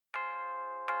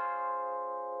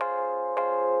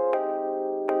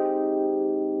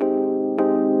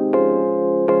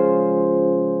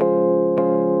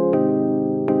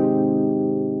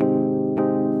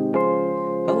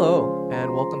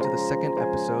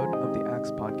episode of the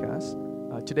Acts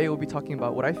podcast. Today we'll be talking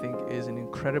about what I think is an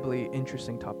incredibly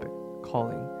interesting topic,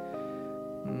 calling.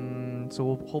 So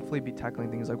we'll hopefully be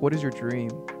tackling things like, what is your dream?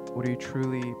 What are you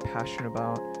truly passionate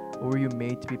about? What were you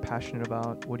made to be passionate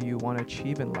about? What do you want to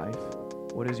achieve in life?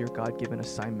 What is your God-given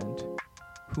assignment?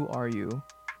 Who are you,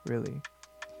 really?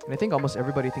 And I think almost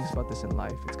everybody thinks about this in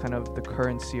life. It's kind of the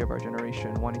currency of our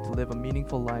generation, wanting to live a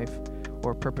meaningful life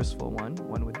or a purposeful one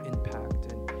with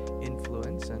impact and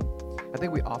influence. And I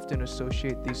think we often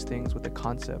associate these things with the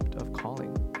concept of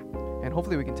calling. And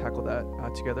hopefully we can tackle that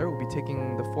together. We'll be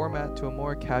taking the format to a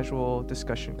more casual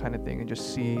discussion kind of thing and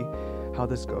just see how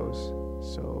this goes.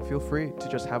 So feel free to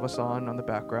just have us on the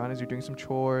background as you're doing some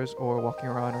chores or walking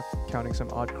around or counting some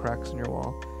odd cracks in your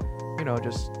wall. You know,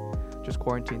 just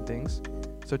quarantine things.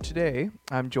 So today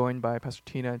I'm joined by Pastor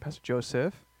Tina and Pastor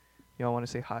Joseph. Y'all want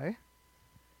to say hi?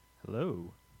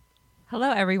 Hello.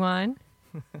 Hello, everyone.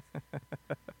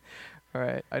 All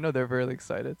right. I know they're really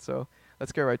excited, so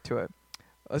let's get right to it.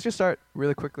 Let's just start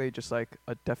really quickly, just like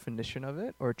a definition of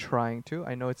it, or trying to.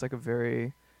 I know it's like a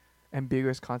very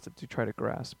ambiguous concept to try to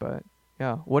grasp, but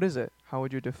yeah, what is it? How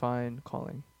would you define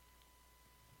calling?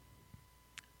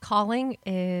 Calling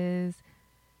is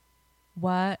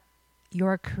what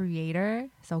your creator,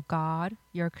 so God,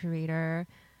 your creator,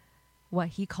 what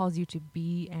he calls you to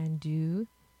be and do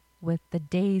with the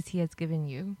days he has given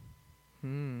you.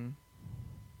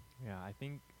 Yeah, I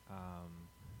think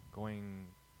going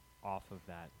off of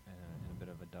that in a bit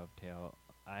of a dovetail,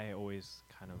 I always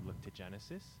kind of look to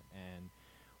Genesis and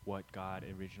what God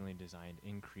originally designed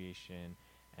in creation,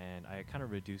 and I kind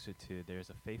of reduce it to there's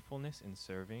a faithfulness in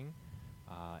serving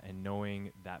and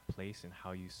knowing that place and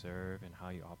how you serve and how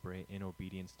you operate in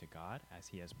obedience to God as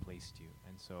he has placed you.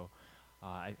 And so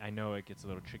I know it gets a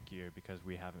little trickier because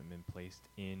we haven't been placed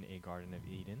in a Garden of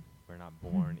Eden. We're not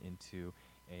born into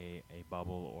a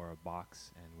bubble or a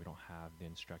box, and we don't have the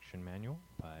instruction manual,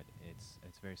 but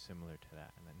it's very similar to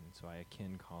that. And so I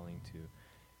akin calling to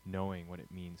knowing what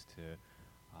it means to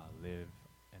live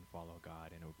and follow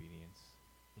God in obedience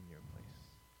in your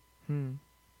place.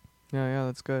 Yeah,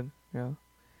 that's good. Yeah.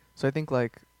 So I think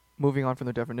like moving on from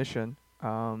the definition,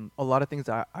 a lot of things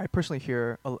that I personally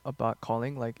hear about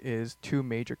calling like is two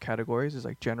major categories. Is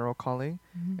like general calling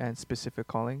and specific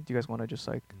calling. Do you guys want to just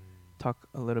like talk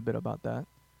a little bit about that?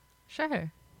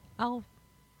 Sure. I'll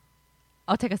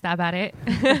take a stab at it.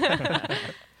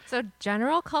 So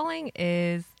general calling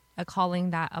is a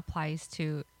calling that applies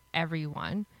to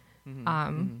everyone.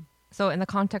 So in the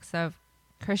context of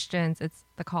Christians, it's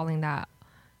the calling that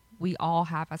we all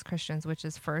have as Christians, which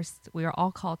is first, we are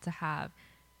all called to have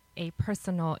a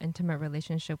personal, intimate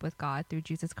relationship with God through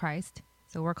Jesus Christ.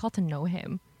 So we're called to know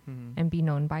him and be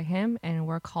known by him. And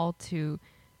we're called to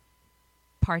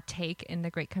partake in the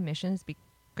Great Commission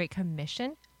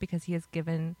because he has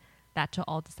given that to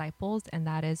all disciples. And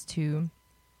that is to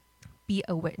be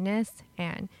a witness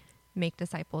and make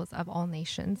disciples of all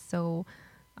nations. So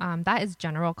that is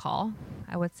general call.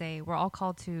 I would say we're all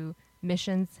called to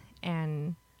missions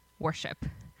and worship.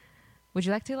 Would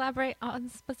you like to elaborate on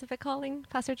specific calling,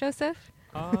 Pastor Joseph?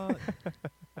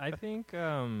 I think,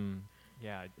 in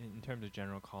terms of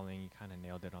general calling, you kind of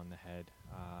nailed it on the head.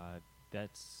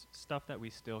 That's stuff that we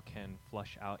still can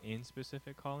flush out in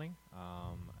specific calling.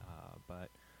 But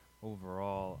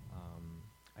overall,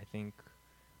 I think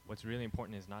what's really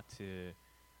important is not to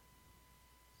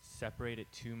separate it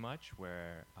too much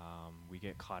where we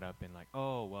get caught up in like,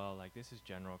 oh, well, like this is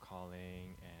general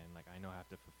calling and like I know I have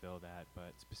to fulfill that,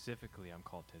 but specifically I'm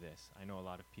called to this. I know a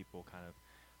lot of people kind of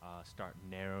start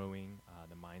narrowing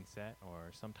the mindset,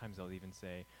 or sometimes they'll even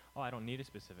say, oh, I don't need a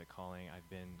specific calling, I've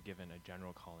been given a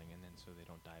general calling, and then so they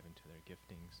don't dive into their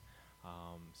giftings.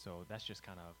 So that's just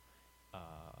kind of,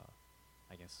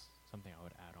 I guess, something I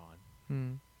would add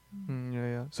on.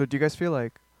 Yeah. So do you guys feel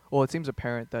like, well, it seems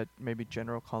apparent that maybe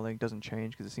general calling doesn't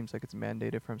change because it seems like it's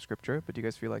mandated from Scripture, but do you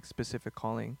guys feel like specific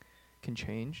calling can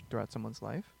change throughout someone's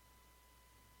life?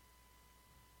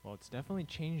 Well, it's definitely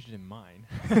changed in mine.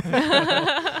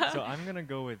 So I'm going to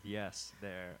go with yes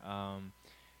there.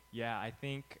 I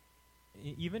think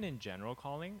even in general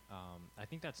calling, I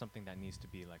think that's something that needs to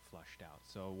be like flushed out.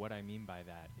 So what I mean by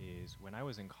that is when I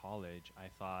was in college, I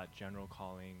thought general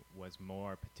calling was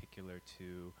more particular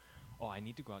to, oh, I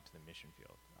need to go out to the mission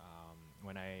field.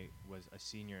 When I was a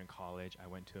senior in college, I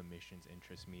went to a missions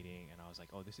interest meeting, and I was like,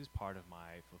 oh, this is part of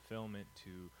my fulfillment to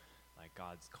like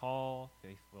God's call,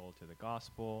 faithful to the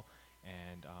gospel,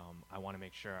 and I want to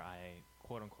make sure I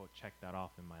quote unquote check that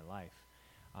off in my life.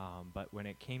 But when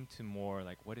it came to more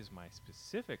like what is my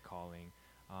specific calling,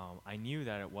 I knew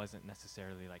that it wasn't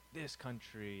necessarily like this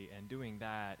country and doing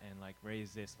that and like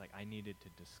raise this. Like I needed to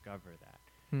discover that.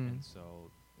 And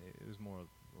so it was more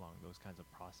along those kinds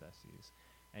of processes.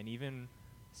 And even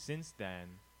since then,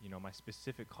 you know, my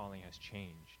specific calling has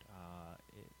changed.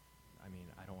 I mean,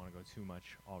 I don't want to go too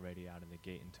much already out of the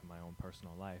gate into my own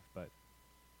personal life, but,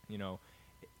 you know,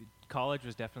 college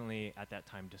was definitely at that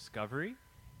time discovery,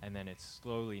 and then it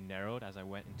slowly narrowed as I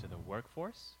went into the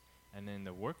workforce. And then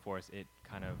the workforce, it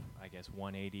kind of, I guess,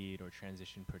 180'd or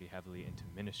transitioned pretty heavily into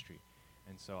ministry.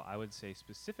 And so I would say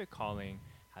specific calling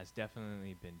has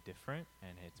definitely been different,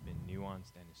 and it's been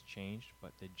nuanced and it's changed.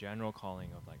 But the general calling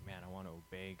of like, man, I want to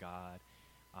obey God,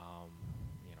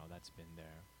 you know, that's been there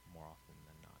more often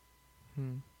than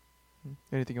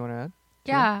not. Anything you want to add?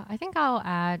 Yeah, I think I'll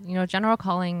add, you know, general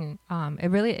calling, it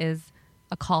really is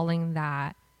a calling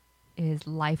that is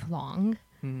lifelong.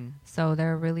 So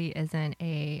there really isn't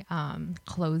a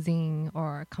closing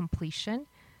or completion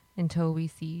until we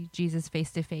see Jesus face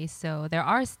to face. So there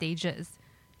are stages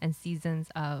and seasons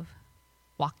of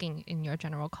walking in your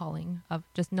general calling, of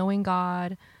just knowing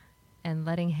God and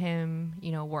letting him,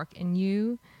 you know, work in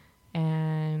you.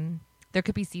 And there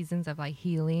could be seasons of like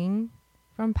healing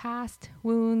from past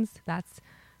wounds. That's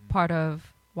part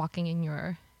of walking in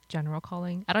your general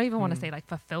calling. I don't even want to say like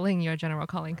fulfilling your general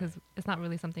calling, because it's not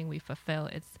really something we fulfill.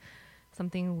 It's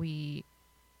something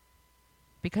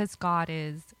because God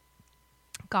is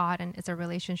God and it's a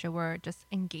relationship, we're just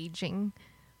engaging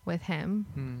with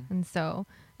him. And so,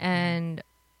 and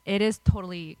it is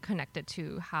totally connected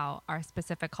to how our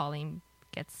specific calling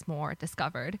gets more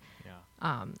discovered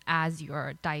as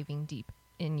you're diving deep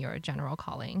in your general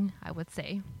calling, I would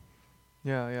say.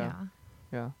 Yeah.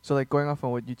 So like going off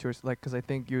on what you two are like, because I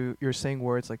think you're saying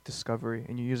words like discovery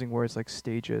and you're using words like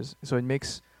stages. So it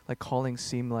makes like calling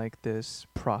seem like this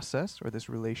process or this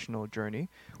relational journey,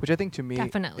 which I think to me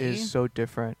is so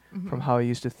different from how I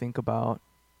used to think about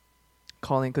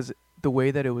calling. Because the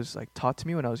way that it was like taught to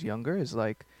me when I was younger is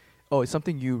like, oh, it's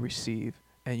something you receive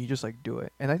and you just like do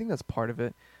it. And I think that's part of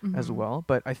it as well.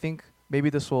 But I think maybe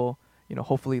this will, you know,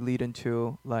 hopefully lead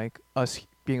into like us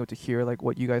being able to hear like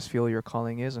what you guys feel your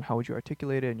calling is and how would you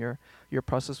articulate it and your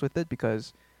process with it.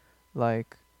 Because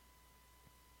like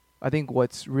I think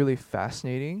what's really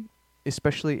fascinating,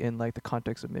 especially in like the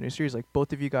context of ministry, is like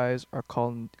both of you guys are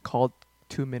called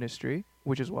to ministry,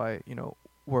 which is why, you know,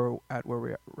 we're at where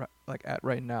we're at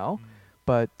right now.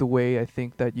 But the way I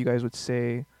think that you guys would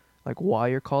say like why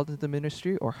you're called into the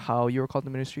ministry or how you're called to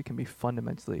ministry can be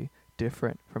fundamentally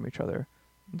different from each other.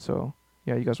 And so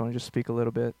yeah, you guys want to just speak a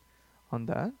little bit on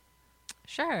that?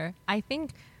 Sure. I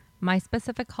think my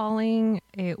specific calling,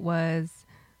 it was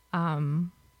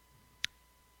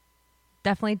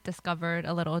definitely discovered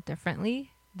a little differently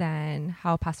than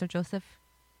how Pastor Joseph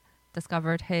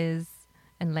discovered his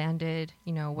and landed,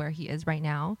 you know, where he is right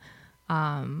now.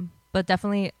 But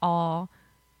definitely I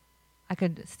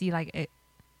could see like it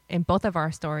in both of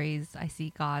our stories, I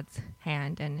see God's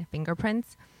hand and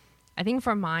fingerprints. I think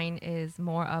for mine is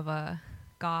more of a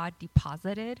God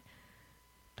deposited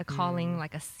the calling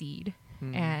like a seed.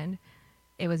 And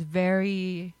it was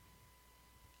very,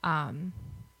 it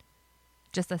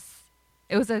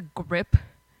was a grip.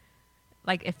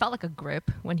 Like it felt like a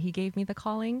grip when he gave me the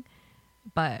calling,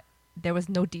 but there was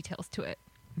no details to it.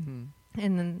 And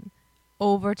then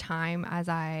over time, as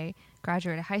I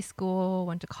graduated high school,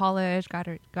 went to college,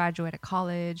 graduated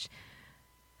college,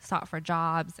 sought for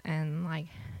jobs and like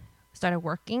started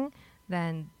working,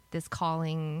 then this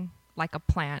calling, like a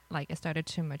plant, like it started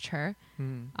to mature.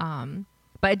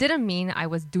 But it didn't mean I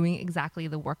was doing exactly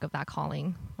the work of that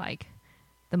calling, like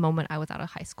the moment I was out of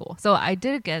high school. So I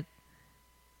did get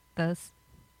the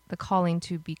calling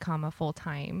to become a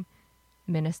full-time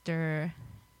minister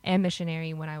and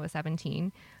missionary when I was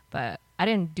 17, but I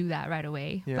didn't do that right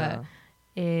away. But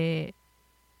it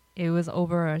was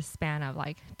over a span of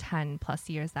like 10 plus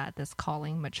years that this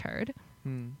calling matured.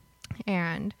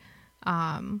 And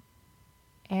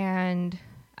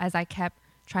as I kept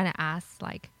trying to ask,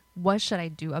 like, what should I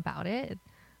do about it?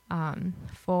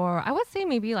 For, I would say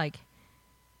maybe like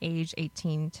age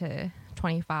 18 to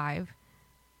 25,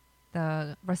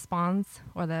 the response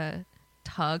or the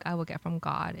tug I would get from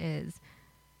God is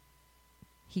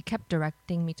he kept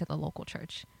directing me to the local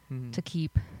church to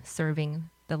keep serving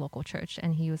the local church.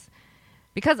 And he was,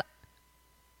 because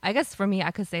I guess for me,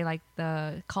 I could say like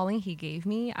the calling he gave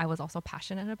me, I was also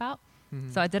passionate about.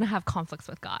 So I didn't have conflicts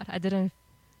with God. I didn't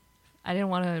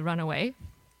want to run away.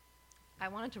 I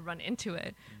wanted to run into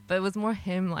it, but it was more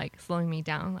him like slowing me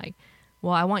down. Like,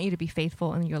 well, I want you to be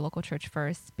faithful in your local church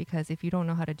first, because if you don't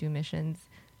know how to do missions,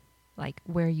 like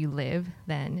where you live,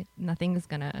 then nothing is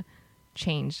going to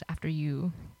change after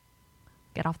you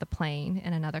get off the plane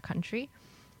in another country.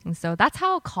 And so that's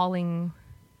how calling,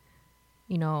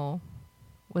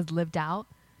 was lived out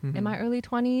in my early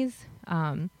 20s.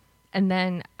 And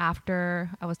then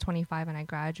after I was 25 and I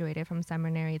graduated from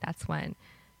seminary, that's when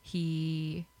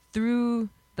through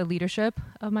the leadership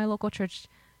of my local church,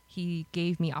 he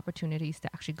gave me opportunities to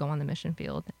actually go on the mission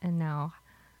field. And now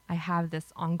I have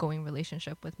this ongoing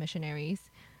relationship with missionaries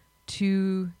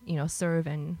to, serve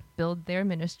and build their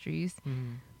ministries.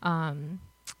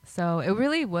 So it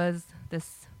really was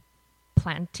this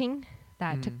planting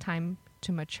that took time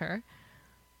to mature.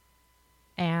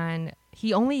 And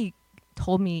he only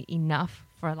told me enough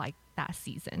for like that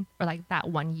season or like that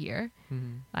 1 year.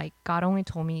 Like God only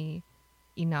told me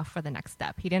enough for the next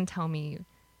step. He didn't tell me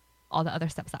all the other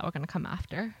steps that were going to come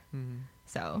after.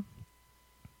 So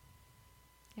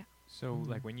yeah. So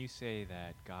like when you say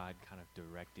that God kind of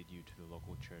directed you to the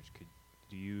local church,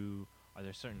 are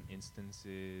there certain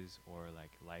instances or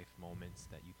like life moments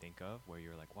that you think of where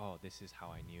you're like, wow, this is how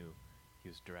I knew he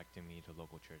was directing me to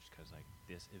local church because like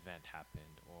this event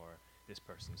happened or this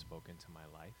person spoke into my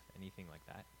life? Anything like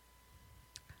that?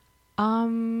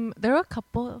 There were a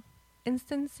couple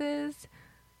instances.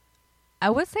 I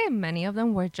would say many of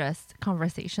them were just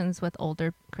conversations with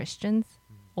older Christians,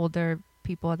 older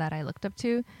people that I looked up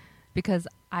to, because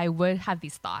I would have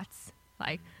these thoughts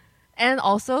like, and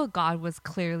also God was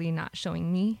clearly not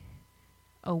showing me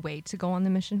a way to go on the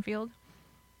mission field.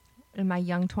 In my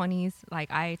young 20s, like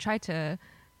I tried to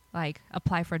like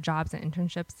apply for jobs and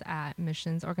internships at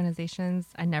missions organizations.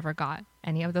 I never got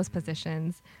any of those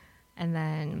positions. And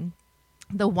then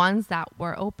the ones that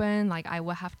were open, like I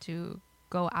would have to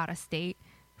go out of state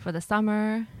for the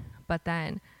summer. But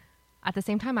then at the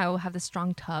same time, I would have this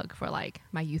strong tug for like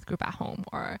my youth group at home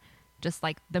or just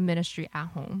like the ministry at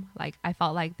home. Like I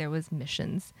felt like there was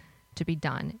missions to be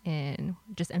done in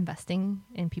just investing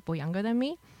in people younger than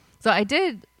me. So I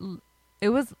did, it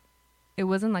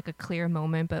wasn't like a clear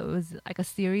moment, but it was like a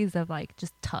series of like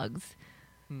just tugs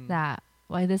that,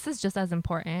 well, this is just as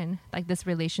important. Like this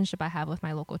relationship I have with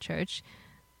my local church,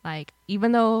 like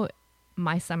even though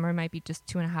my summer might be just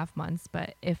 2.5 months,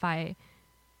 but if I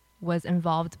was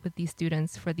involved with these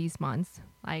students for these months,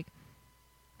 like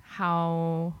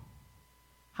how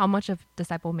much of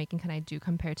disciple making can I do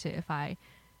compared to if I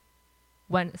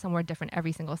went somewhere different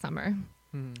every single summer?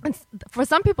 And for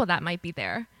some people that might be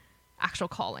their actual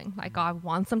calling, like God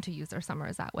wants them to use their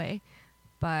summers that way.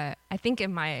 But I think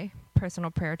in my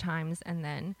personal prayer times, and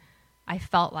then I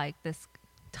felt like this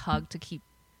tug to keep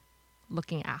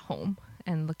looking at home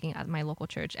and looking at my local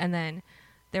church. And then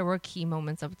there were key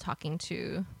moments of talking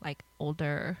to like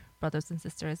older brothers and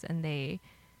sisters, and they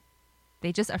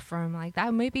just affirm like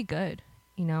that may be good,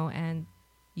 and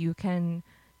you can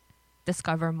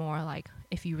discover more like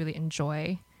if you really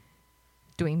enjoy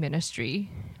doing ministry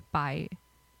by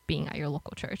being at your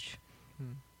local church.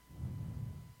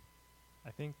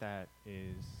 I think that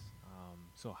is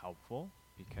so helpful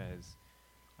because,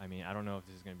 I mean, I don't know if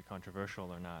this is going to be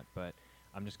controversial or not, but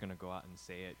I'm just going to go out and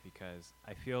say it because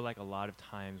I feel like a lot of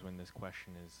times when this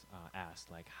question is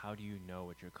asked, like, how do you know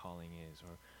what your calling is,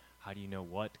 or how do you know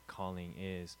what calling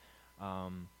is,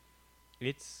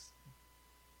 it's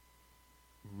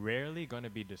rarely going to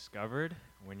be discovered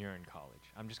when you're in college.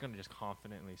 I'm just going to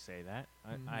confidently say that.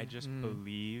 I just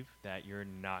believe that you're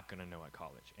not going to know at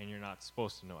college, and you're not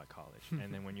supposed to know at college.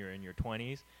 And then when you're in your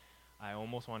 20s, I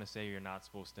almost want to say you're not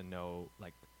supposed to know,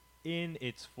 like, in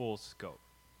its full scope.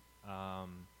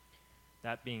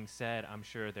 That being said, I'm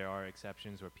sure there are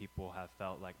exceptions where people have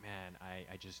felt like, man,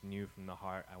 I just knew from the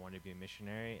heart I wanted to be a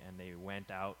missionary, and they went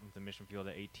out into the mission field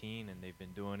at 18, and they've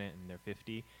been doing it, and they're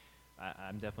 50.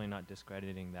 I'm definitely not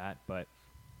discrediting that, but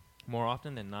more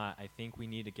often than not, I think we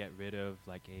need to get rid of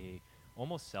like a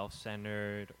almost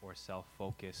self-centered or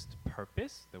self-focused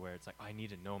purpose, where it's like, I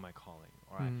need to know my calling,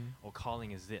 or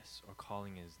calling is this, or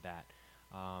calling is that.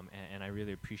 And I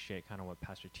really appreciate kind of what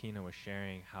Pastor Tina was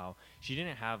sharing, how she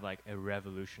didn't have like a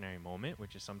revolutionary moment,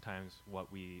 which is sometimes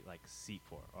what we like seek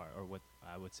for, or what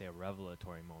I would say a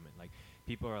revelatory moment. Like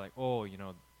people are like, oh,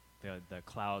 the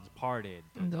clouds parted,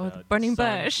 the burning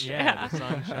sun, bush. the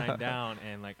sun shined down,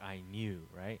 and like I knew,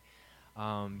 right?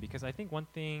 Because I think one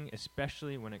thing,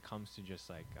 especially when it comes to just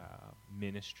like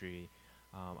ministry,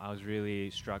 I was really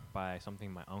struck by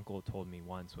something my uncle told me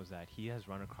once, was that he has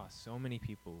run across so many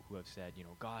people who have said,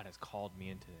 God has called me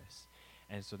into this.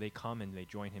 And so they come and they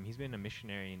join him. He's been a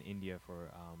missionary in India for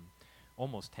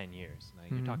almost 10 years. Like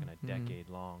you're talking a decade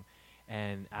long.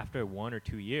 And after 1 or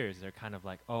 2 years, they're kind of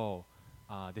like,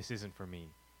 this isn't for me.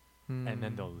 And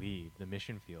then they'll leave the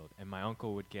mission field. And my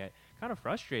uncle would get kind of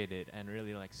frustrated and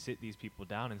really like sit these people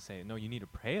down and say, no, you need to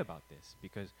pray about this,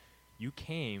 because you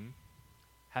came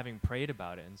having prayed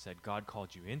about it and said, God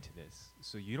called you into this,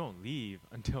 so you don't leave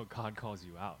until God calls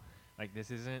you out. Like,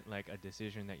 this isn't like a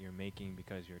decision that you're making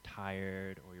because you're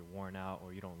tired or you're worn out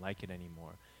or you don't like it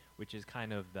anymore, which is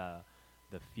kind of the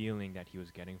feeling that he was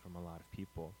getting from a lot of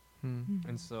people.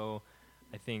 And so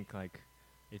I think, like,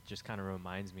 it just kind of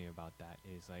reminds me about that,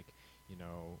 is like, you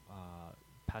know,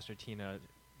 Pastor Tina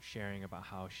sharing about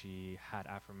how she had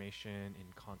affirmation in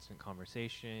constant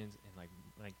conversations, and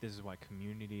like this is why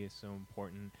community is so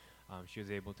important. She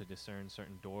was able to discern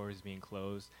certain doors being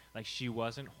closed. Like, she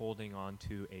wasn't holding on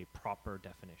to a proper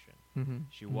definition.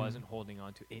 She wasn't holding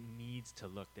on to, it needs to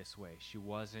look this way. She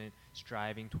wasn't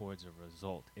striving towards a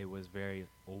result. It was very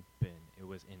open. It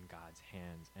was in God's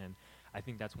hands. And I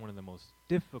think that's one of the most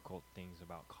difficult things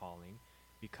about calling,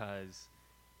 because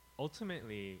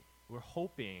ultimately we're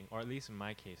hoping, or at least in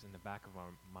my case, in the back of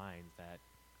our minds, that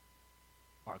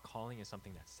our calling is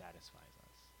something that satisfies us,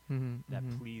 that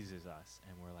pleases us,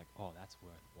 and we're like, oh, that's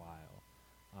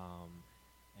worthwhile.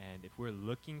 And if we're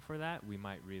looking for that, we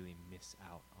might really miss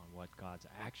out on what God's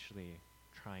actually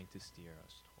trying to steer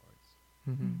us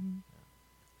towards.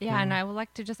 Yeah, and I would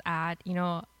like to just add, you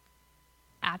know,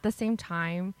 at the same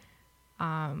time,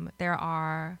 there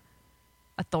are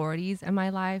authorities in my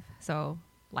life, so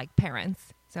like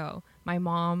parents. So my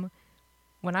mom,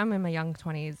 when I'm in my young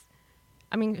 20s,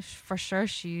 I mean, for sure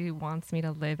she wants me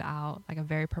to live out like a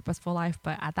very purposeful life,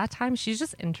 but at that time she's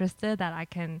just interested that I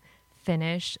can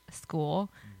finish school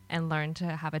and learn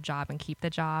to have a job and keep the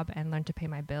job and learn to pay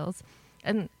my bills.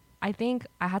 And I think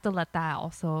I had to let that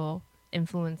also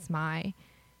influence my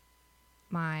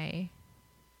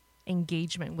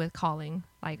engagement with calling.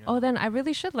 Like, oh, then I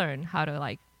really should learn how to,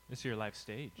 like, it's your life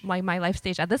stage. Like my life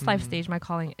stage. At this life stage, my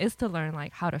calling is to learn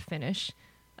like how to finish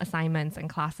assignments and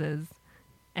classes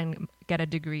and get a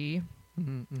degree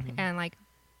and like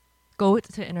go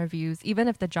to interviews, even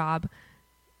if the job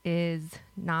is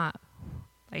not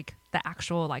like the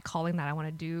actual like calling that I want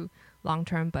to do long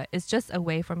term, but it's just a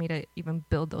way for me to even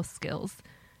build those skills.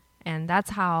 And that's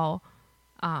how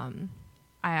I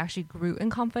actually grew in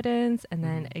confidence, and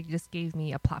then it just gave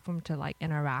me a platform to like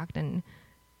interact and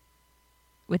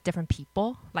with different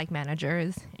people, like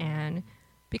managers, and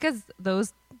because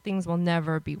those things will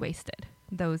never be wasted,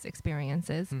 those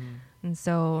experiences. And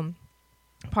so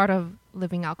part of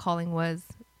living out calling was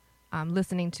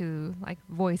listening to like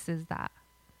voices that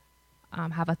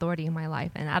have authority in my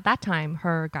life. And at that time,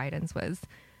 her guidance was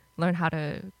learn how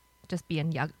to just be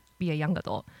a young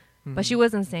adult. But she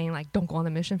wasn't saying like, don't go on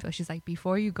the mission field. She's like,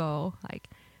 before you go, like,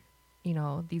 you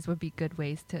know, these would be good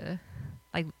ways to,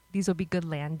 like, these would be good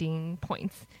landing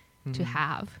points to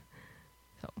have.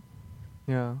 So.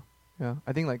 Yeah.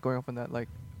 I think like going off on that, like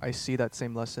I see that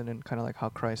same lesson in kind of like how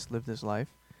Christ lived his life.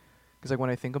 Because like when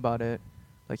I think about it,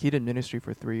 like he did ministry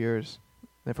for 3 years,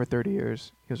 then for 30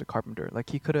 years he was a carpenter. Like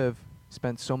he could have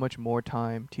spent so much more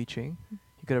time teaching.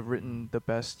 He could have written the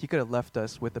best. He could have left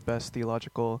us with the best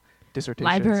theological dissertations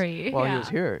library while he was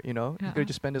here. You know, he could have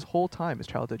just spent his whole time, his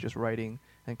childhood, just writing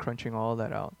and crunching all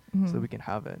that out so that we can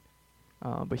have it.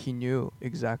 But he knew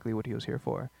exactly what he was here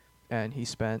for, and he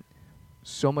spent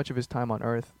so much of his time on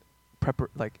earth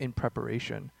in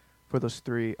preparation for those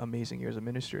 3 amazing years of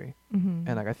ministry.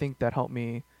 And like I think that helped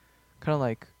me kind of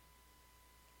like,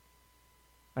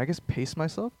 I guess, pace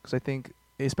myself, because I think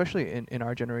especially in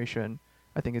our generation,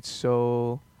 I think it's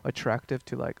so attractive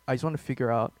to like, I just want to figure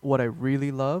out what I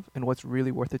really love and what's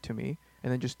really worth it to me,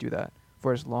 and then just do that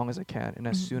for as long as I can and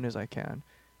as soon as I can.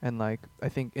 And like I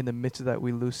think in the midst of that,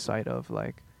 we lose sight of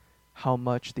like how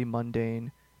much the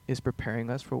mundane is preparing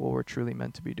us for what we're truly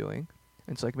meant to be doing.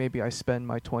 And so like maybe I spend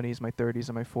my 20s, my 30s,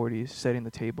 and my 40s setting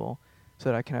the table so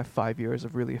that I can have 5 years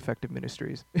of really effective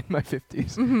ministries in my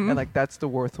 50s. And like that's the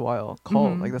worthwhile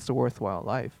call. Like that's the worthwhile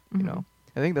life, you know.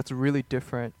 I think that's a really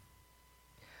different,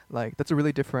 like that's a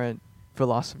really different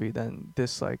philosophy than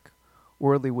this like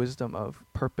worldly wisdom of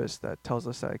purpose that tells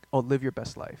us like, oh, live your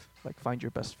best life, like find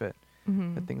your best fit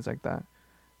and things like that.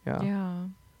 Yeah.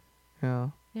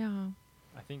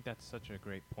 I think that's such a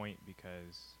great point,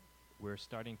 because we're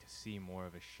starting to see more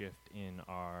of a shift in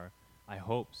our, I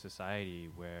hope, society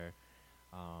where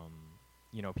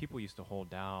you know, people used to hold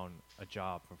down a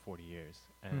job for 40 years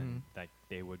and like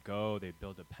they would go, they'd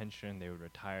build a pension, they would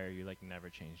retire, you like never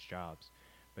change jobs.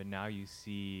 But now you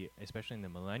see, especially in the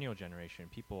millennial generation,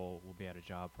 people will be at a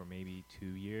job for maybe 2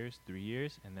 years, 3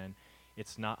 years, and then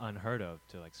it's not unheard of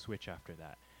to like switch after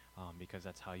that, because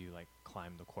that's how you like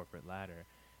climb the corporate ladder.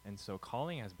 And so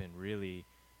calling has been really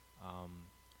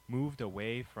moved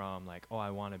away from like, oh,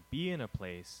 I want to be in a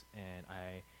place and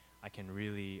I can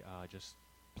really just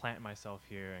plant myself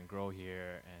here and grow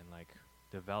here and like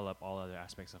develop all other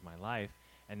aspects of my life.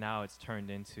 And now it's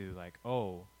turned into like,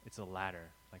 oh, it's a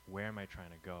ladder. Like, where am I trying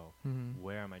to go? Mm-hmm.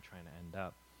 Where am I trying to end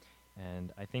up?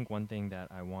 And I think one thing that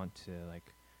I want to like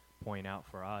point out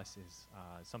for us is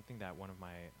something that one of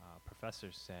my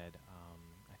professors said.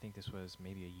 I think this was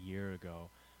maybe a year ago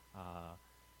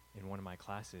in one of my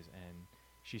classes, and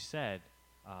she said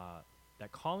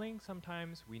that calling,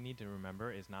 sometimes we need to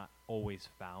remember, is not always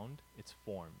found, it's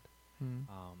formed.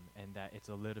 And that it's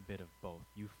a little bit of both.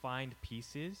 You find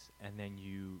pieces and then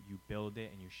you build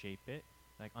it and you shape it.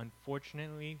 Like,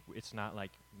 unfortunately, it's not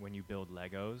like when you build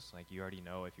Legos, like you already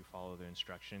know if you follow the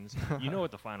instructions, you know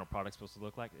what the final product's supposed to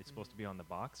look like. It's supposed to be on the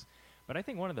box. But I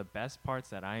think one of the best parts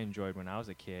that I enjoyed when I was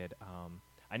a kid,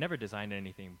 I never designed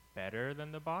anything better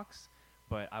than the box,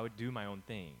 but I would do my own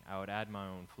thing. I would add my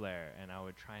own flair, and I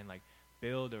would try and like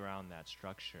build around that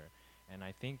structure. And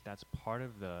I think that's part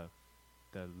of the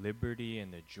liberty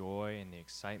and the joy and the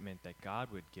excitement that God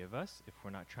would give us if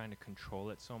we're not trying to control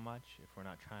it so much, if we're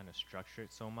not trying to structure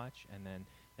it so much. And then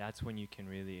that's when you can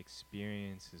really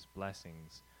experience his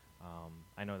blessings.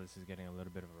 I know this is getting a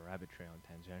little bit of a rabbit trail and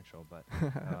tangential, but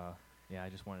yeah, I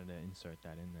just wanted to insert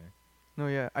that in there. No,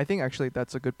 yeah, I think actually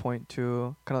that's a good point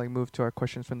to kind of like move to our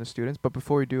questions from the students. But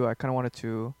before we do, I kind of wanted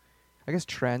to, I guess,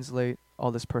 translate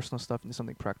all this personal stuff into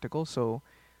something practical. So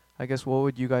I guess what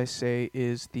would you guys say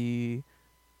is the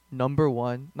number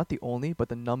one, not the only, but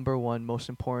the number one most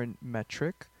important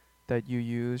metric that you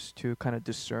use to kind of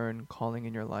discern calling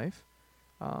in your life?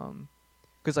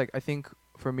 Because like I think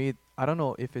for me, I don't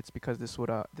know if it's because this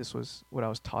was what I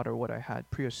was taught or what I had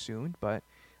pre-assumed, but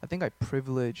I think I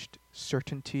privileged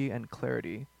certainty and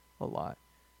clarity a lot,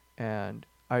 and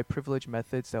I privileged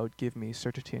methods that would give me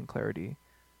certainty and clarity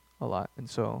a lot. And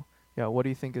so, yeah, what do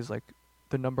you think is like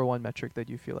the number one metric that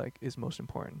you feel like is most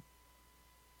important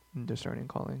in discerning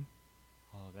calling?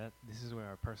 Oh, this is where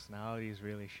our personalities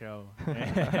really show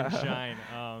and shine.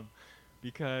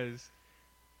 Because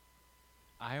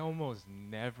I almost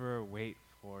never wait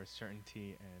for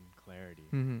certainty and clarity.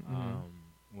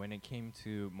 When it came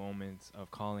to moments of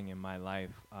calling in my life,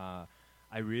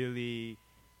 I really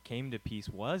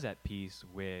was at peace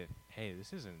with, hey,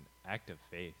 this is an act of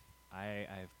faith.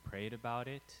 I've prayed about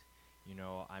it. You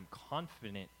know, I'm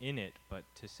confident in it, but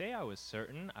to say I was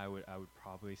certain, I would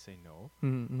probably say no.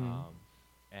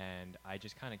 And I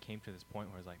just kind of came to this point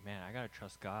where I was like, man, I gotta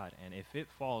trust God, and if it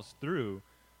falls through,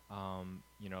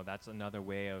 you know, that's another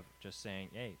way of just saying,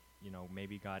 hey, you know,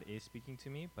 maybe God is speaking to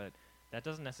me, but that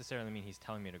doesn't necessarily mean he's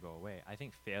telling me to go away. I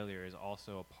think failure is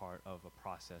also a part of a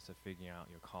process of figuring out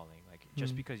your calling. Like,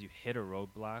 just because you hit a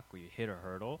roadblock or you hit a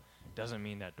hurdle doesn't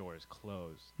mean that door is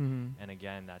closed. And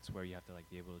again, that's where you have to like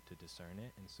be able to discern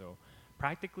it. And so,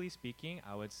 practically speaking,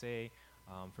 I would say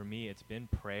for me, it's been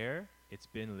prayer, it's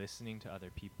been listening to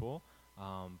other people,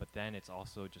 but then it's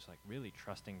also just like really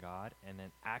trusting God and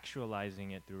then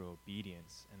actualizing it through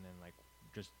obedience, and then like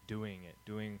just doing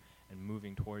and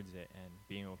moving towards it and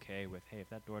being okay with, hey, if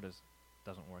that door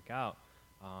doesn't work out,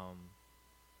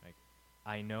 like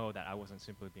I know that I wasn't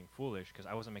simply being foolish because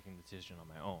I wasn't making the decision on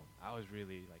my own. I was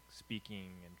really like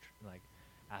speaking and like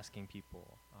asking people.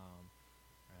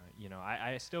 You know,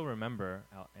 I still remember,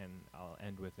 and I'll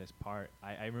end with this part.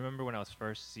 I remember when I was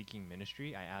first seeking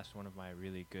ministry, I asked one of my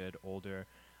really good older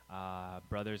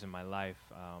brothers in my life,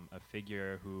 a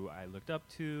figure who I looked up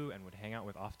to and would hang out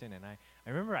with often. And I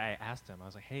remember I asked him, I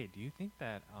was like, hey, do you think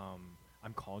that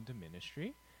I'm called to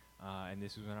ministry? And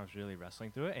this was when I was really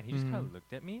wrestling through it. And he just kind of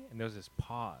looked at me, and there was this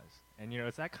pause. And, you know,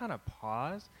 it's that kind of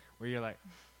pause where you're like,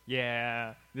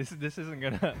 yeah, this isn't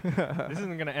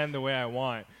gonna end the way I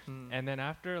want. And then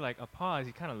after like a pause,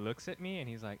 he kind of looks at me and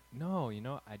he's like, no, you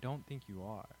know, I don't think you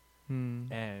are.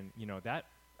 And, you know, that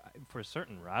for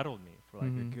certain rattled me for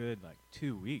like a good like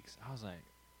 2 weeks. I was like,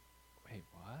 wait,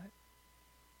 what?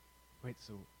 Wait,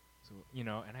 so you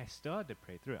know, and I still had to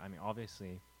pray through it. I mean,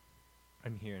 obviously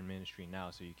I'm here in ministry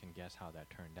now, so you can guess how that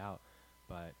turned out.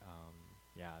 But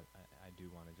yeah, I do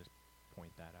want to just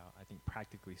point that out. I think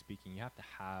practically speaking, you have to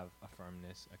have a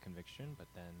firmness, a conviction, but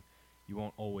then you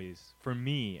won't always, for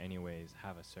me anyways,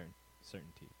 have a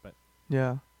certainty. But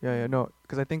yeah, no,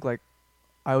 because I think like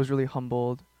I was really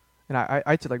humbled, and I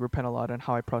had to like repent a lot on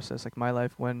how I process like my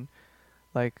life when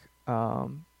like I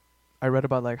read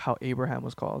about like how Abraham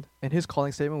was called, and his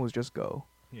calling statement was just go.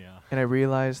 Yeah. And I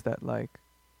realized that like,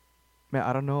 man,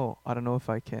 I don't know if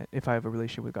I have a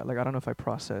relationship with God. Like, I don't know if I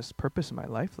process purpose in my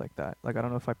life like that. Like, I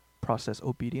don't know if I process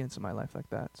obedience in my life like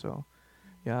that. So,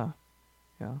 yeah.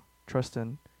 Trust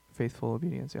and faithful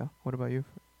obedience. Yeah. What about you?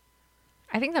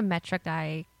 I think the metric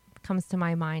that comes to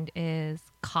my mind is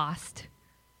cost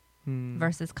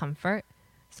versus comfort.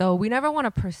 So we never want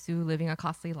to pursue living a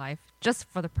costly life just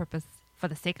for the purpose for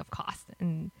the sake of cost.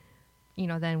 And,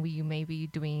 then we may be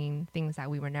doing things that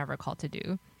we were never called to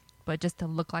do, but just to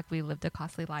look like we lived a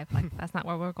costly life, like that's not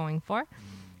what we're going for.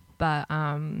 But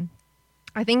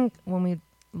I think when we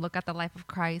look at the life of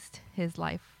Christ, his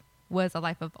life was a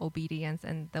life of obedience,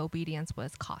 and the obedience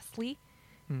was costly.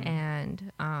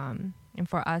 And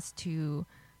for us to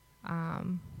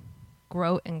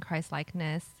grow in Christ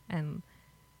likeness and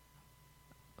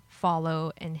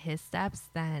follow in his steps,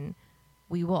 then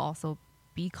we will also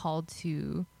be called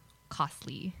to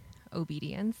costly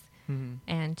obedience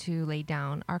and to lay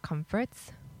down our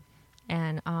comforts.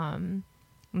 And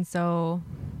so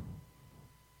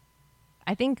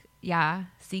I think,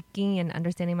 seeking and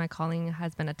understanding my calling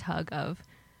has been a tug of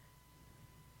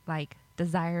like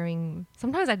desiring.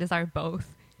 Sometimes I desire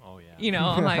both. Oh yeah.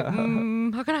 I'm like,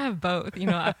 how can I have both?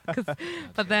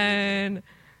 But then,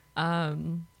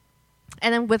 and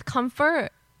then with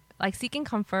comfort, like seeking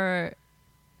comfort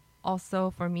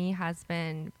also for me has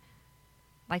been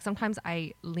like, sometimes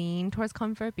I lean towards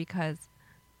comfort because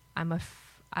I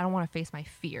don't want to face my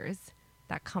fears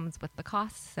that comes with the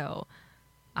cost. So,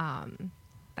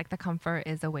 like the comfort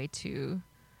is a way to,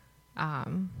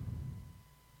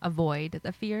 avoid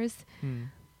the fears.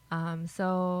 But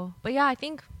I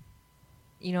think,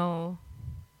 I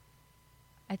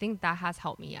think that has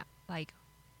helped me. Like,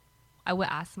 I would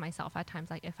ask myself at times,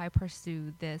 like, if I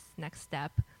pursue this next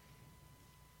step,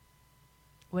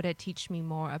 would it teach me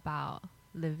more about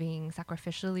living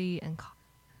sacrificially and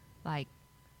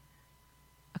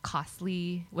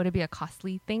would it be a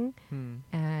costly thing?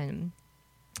 And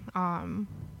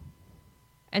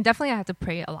definitely I have to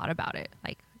pray a lot about it.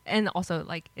 Like, and also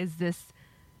like, is this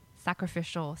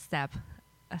sacrificial step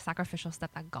a sacrificial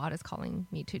step that God is calling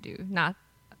me to do? Not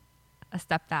a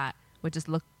step that would just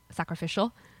look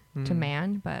sacrificial to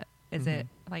man, but is it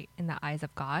like in the eyes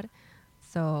of God?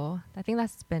 So I think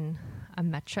that's been a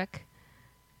metric.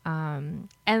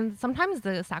 And sometimes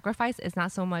the sacrifice is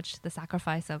not so much the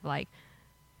sacrifice of like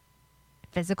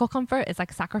physical comfort. It's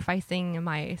like sacrificing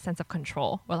my sense of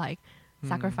control, or like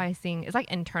sacrificing, it's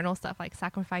like internal stuff, like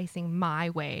sacrificing my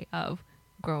way of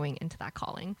growing into that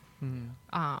calling.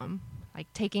 Like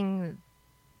taking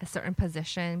a certain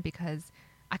position because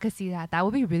I could see that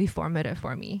would be really formative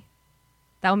for me.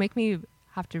 That will make me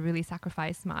have to really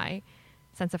sacrifice my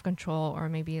sense of control, or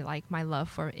maybe like my love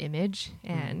for image.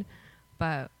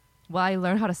 But will I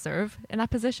learn how to serve in that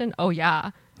position? Oh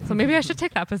yeah. So maybe I should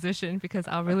take that position because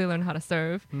I'll really learn how to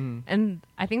serve. And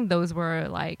I think those were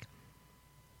like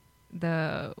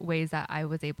the ways that I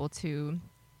was able to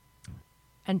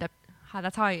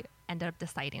that's how I ended up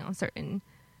deciding on certain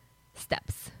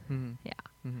steps. Yeah.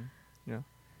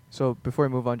 So before I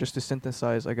move on, just to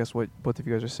synthesize, I guess what both of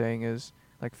you guys are saying is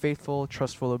like faithful,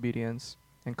 trustful obedience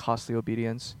and costly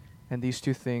obedience. And these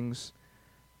two things,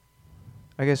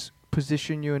 I guess,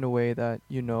 position you in a way that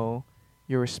you're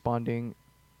responding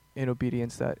in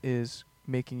obedience that is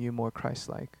making you more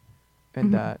Christ-like,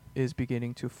 and that is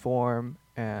beginning to form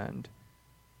and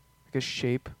I guess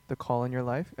shape the call in your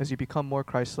life. As you become more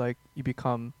Christ-like, you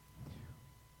become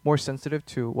more sensitive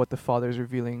to what the Father is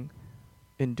revealing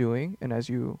in doing, and as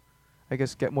you, I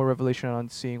guess, get more revelation on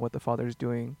seeing what the Father is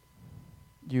doing,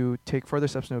 you take further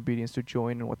steps in obedience to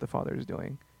join in what the Father is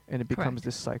doing, and it becomes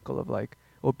this cycle of like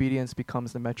obedience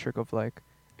becomes the metric of like,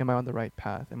 am I on the right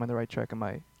path? Am I on the right track? Am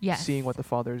I seeing what the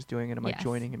Father is doing, and am I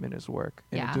joining him in his work?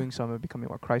 And in doing so, I'm becoming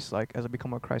more Christ-like. As I become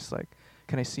more Christ-like,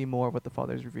 can I see more of what the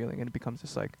Father is revealing? And it becomes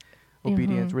this like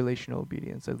obedience, relational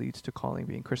obedience that leads to calling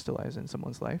being crystallized in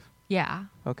someone's life. Yeah.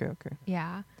 Okay.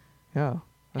 Yeah. Yeah.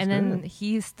 And then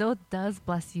he still does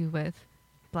bless you with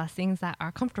blessings that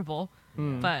are comfortable,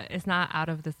 but it's not out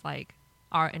of this like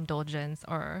our indulgence,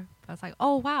 or that's like,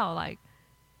 oh wow, like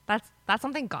that's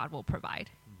something God will provide,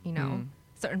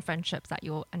 certain friendships that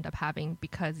you'll end up having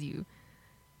because you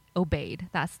obeyed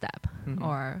that step,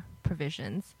 or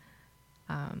provisions.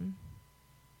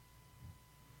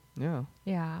 Yeah.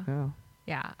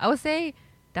 I would say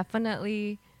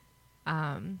definitely,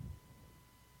 I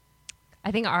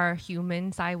think our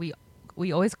human side, we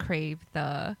always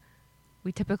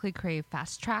we typically crave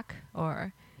fast track,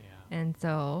 and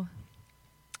so,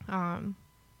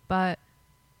 but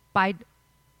by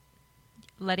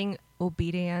letting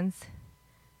obedience,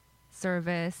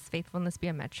 service, faithfulness be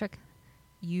a metric,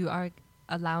 you are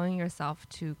allowing yourself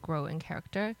to grow in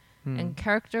character, and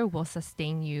character will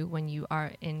sustain you when you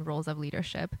are in roles of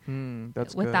leadership.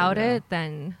 Without it,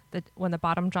 then when the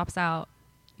bottom drops out,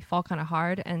 you fall kind of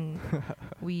hard. And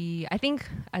I think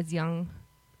as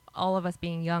all of us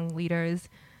being young leaders,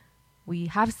 we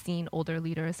have seen older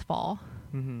leaders fall,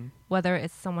 whether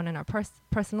it's someone in our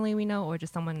personally we know, or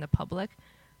just someone in the public.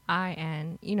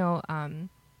 and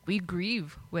we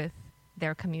grieve with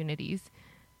their communities,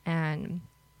 and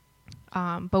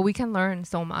but we can learn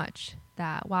so much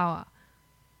that, wow,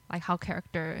 like how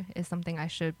character is something I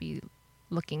should be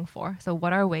looking for. So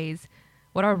what are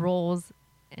roles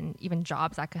and even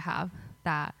jobs I could have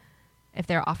that if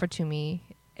they're offered to me,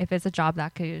 if it's a job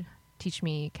that could teach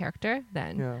me character,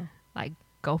 then like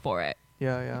go for it.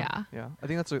 Yeah. I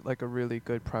think that's like a really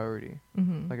good priority,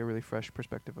 Mm-hmm. like a really fresh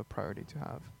perspective of priority to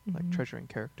have, Mm-hmm. like treasuring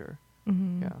character.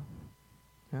 Mm-hmm.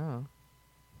 Yeah,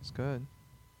 it's good.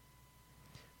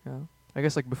 Yeah, I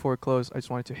guess like before we close, I just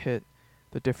wanted to hit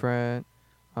the different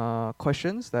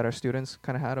questions that our students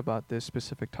kind of had about this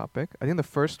specific topic. I think the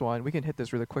first one, we can hit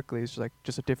this really quickly, is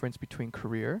just a difference between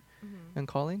career Mm-hmm. and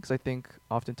calling, because I think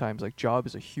oftentimes like job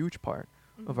is a huge part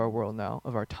of our world now,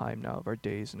 of our time now, of our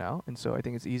days now, and so I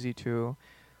think it's easy to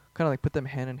kind of like put them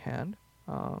hand in hand.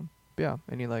 But yeah,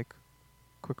 any like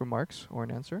quick remarks or an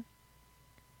answer?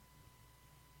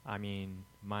 I mean,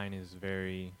 mine is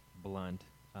very blunt.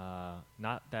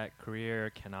 Not that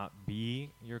career cannot be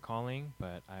your calling,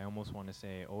 but I almost want to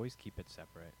say always keep it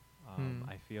separate.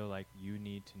 I feel like you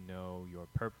need to know your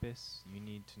purpose, you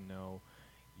need to know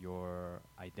your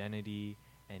identity,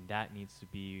 and that needs to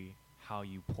be how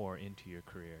you pour into your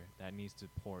career. That needs to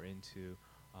pour into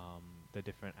the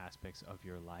different aspects of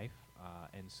your life.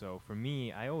 And so for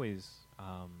me, I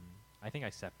think I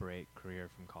separate career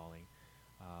from calling,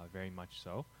 very much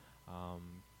so.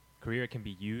 Career can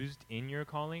be used in your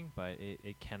calling, but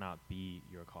it cannot be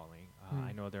your calling.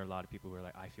 I know there are a lot of people who are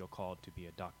like, I feel called to be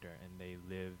a doctor, and they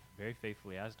live very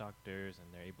faithfully as doctors, and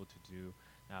they're able to do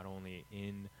not only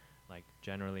in like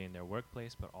generally in their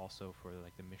workplace, but also for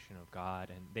like the mission of God,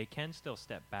 and they can still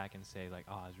step back and say like,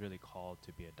 oh, I was really called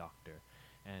to be a doctor.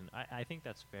 And I think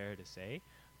that's fair to say,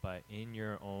 but in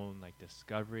your own like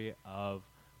discovery of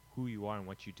who you are and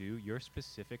what you do, your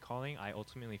specific calling, I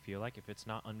ultimately feel like if it's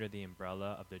not under the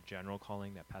umbrella of the general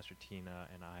calling that Pastor Tina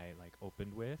and I like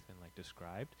opened with and like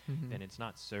described, then it's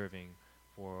not serving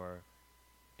for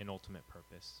an ultimate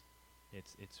purpose.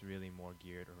 It's really more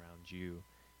geared around you.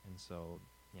 And so,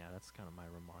 yeah, that's kind of my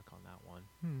remark on that one.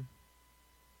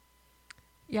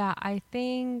 Yeah, I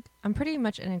think I'm pretty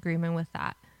much in agreement with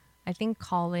that. I think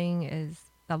calling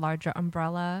is the larger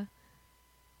umbrella,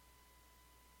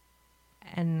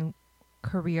 and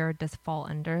career does fall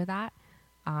under that.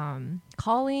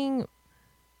 Calling,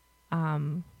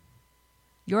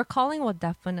 your calling will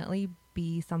definitely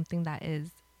be something that is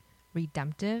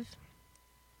redemptive,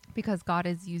 because God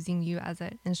is using you as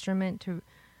an instrument to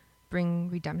bring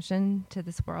redemption to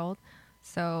this world.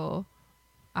 So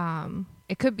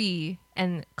it could be,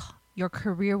 and your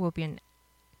career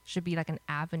should be like an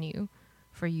avenue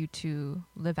for you to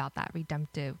live out that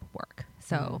redemptive work.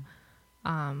 So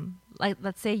like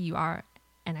let's say you are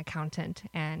an accountant,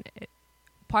 and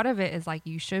part of it is like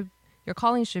your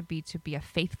calling should be to be a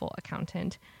faithful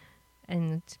accountant,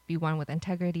 and to be one with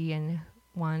integrity, and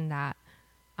one that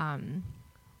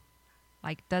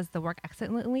like does the work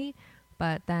excellently.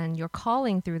 But then your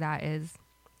calling through that is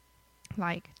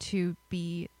like to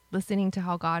be listening to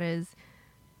how God is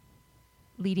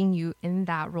leading you in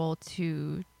that role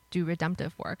to do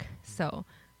redemptive work. So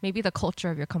maybe the culture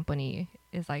of your company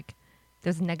is like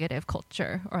there's negative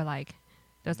culture, or like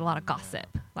there's a lot of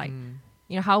gossip. Like,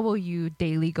 how will you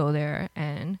daily go there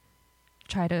and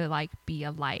try to like be a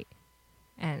light?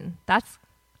 And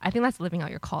I think that's living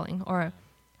out your calling. Or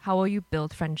how will you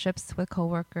build friendships with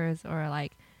coworkers, or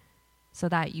like so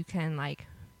that you can like,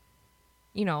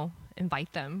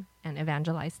 invite them and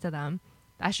evangelize to them.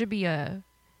 That should be it's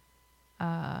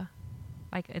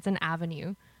an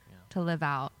avenue to live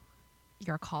out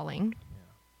your calling.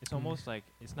 It's almost like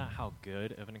it's not how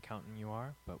good of an accountant you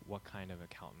are, but what kind of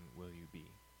accountant will you be?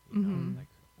 You know, like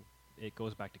it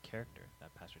goes back to character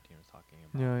that Pastor Tina was talking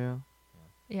about.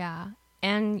 Yeah.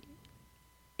 And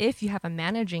if you have a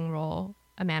manager role,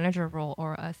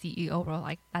 or a CEO role,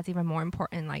 like that's even more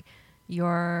important. Like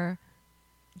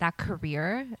that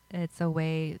career, it's a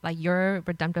way, like your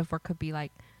redemptive work could be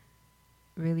like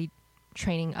really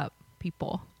training up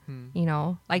people,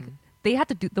 they have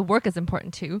to do, the work is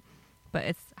important too, but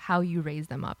it's how you raise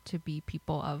them up to be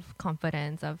people of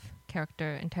confidence, of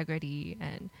character, integrity.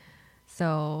 And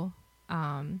so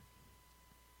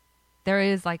there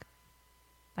is like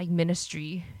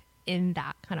ministry in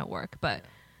that kind of work, but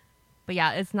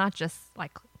yeah, it's not just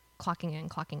like clocking in,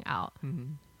 clocking out.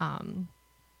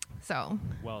 So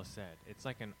well said. It's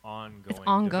like an ongoing. It's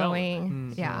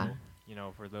ongoing. Yeah.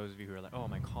 So, for those of you who are like, oh,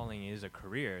 my calling is a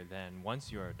career, then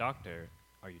once you're a doctor,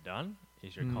 are you done?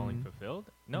 Is your calling fulfilled?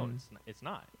 No, it's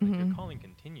not. Like your calling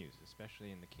continues,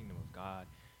 especially in the kingdom of God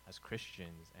as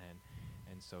Christians,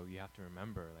 and so you have to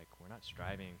remember, like, we're not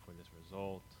striving for this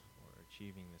result or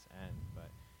achieving this end, but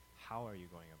how are you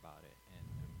going about it, and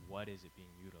what is it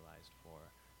being utilized for?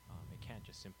 It can't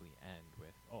just simply end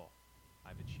with, oh,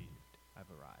 I've achieved, I've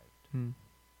arrived.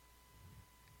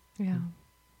 Yeah.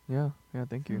 Yeah,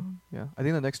 thank you. Yeah, I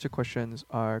think the next two questions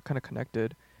are kind of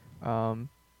connected.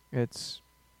 It's,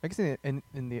 I guess in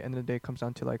the end of the day, it comes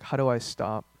down to like, how do I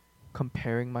stop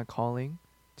comparing my calling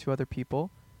to other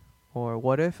people? Or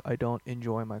what if I don't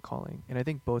enjoy my calling? And I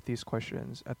think both these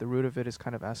questions, at the root of it, is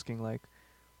kind of asking like,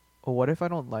 oh, what if I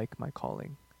don't like my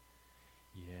calling?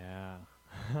 Yeah.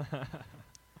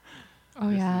 Oh,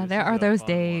 This yeah, is there are a those fun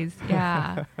days. one.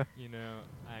 Yeah. You know,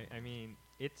 I mean,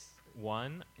 it's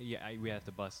one, we have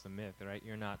to bust the myth, right?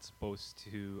 You're not supposed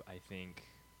to, I think,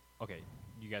 okay,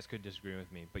 you guys could disagree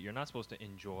with me, but you're not supposed to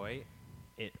enjoy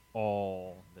it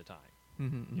all the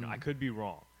time. You know, I could be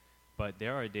wrong, but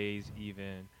there are days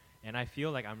even, and I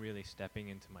feel like I'm really stepping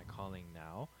into my calling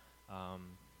now,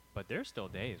 but there's still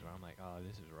days where I'm like, oh,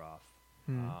 this is rough.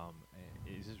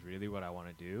 Is this really what I want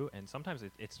to do? And sometimes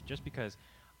it's just because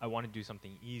I want to do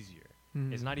something easier.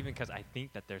 It's not even because I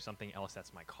think that there's something else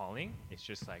that's my calling. It's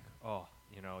just like, oh,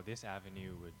 you know, this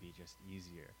avenue would be just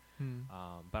easier.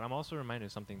 But I'm also reminded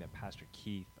of something that Pastor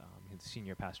Keith, the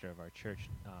senior pastor of our church,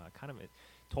 kind of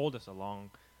told us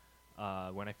along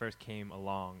when I first came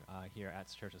along here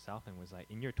at Church of Southland, was like,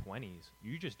 in your 20s,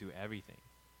 you just do everything.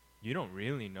 You don't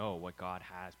really know what God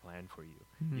has planned for you.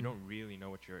 You don't really know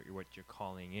what your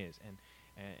calling is.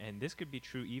 And this could be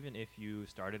true even if you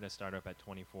started a startup at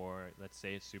 24. Let's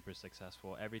say it's super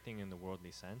successful, everything in the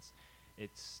worldly sense. It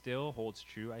still holds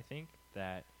true, I think,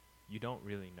 that you don't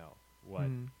really know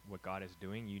what God is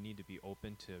doing. You need to be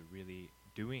open to really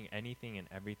doing anything and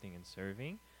everything and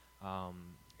serving,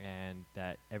 and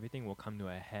that everything will come to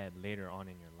a head later on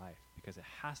in your life, because it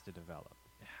has to develop.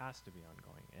 It has to be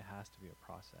ongoing. It has to be a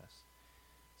process.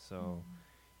 So,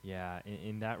 yeah,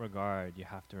 in that regard, you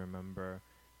have to remember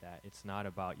that it's not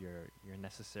about you're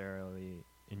necessarily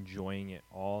enjoying it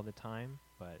all the time,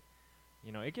 but,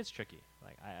 you know, it gets tricky.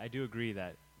 Like, I do agree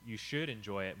that you should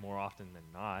enjoy it more often than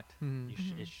not.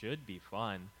 It should be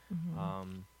fun.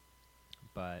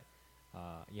 But,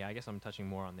 yeah, I guess I'm touching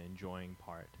more on the enjoying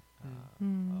part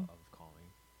of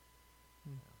calling.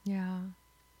 Yeah.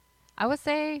 I would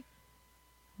say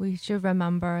we should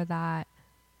remember that,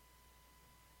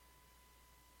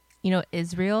 you know,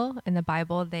 Israel in the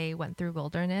Bible, they went through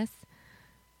wilderness,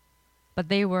 but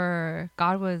the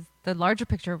larger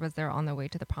picture was they're on their way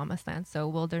to the promised land. So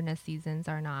wilderness seasons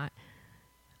are not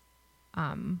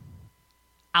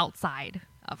outside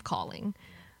of calling.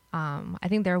 I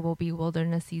think there will be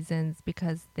wilderness seasons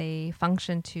because they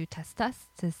function to test us,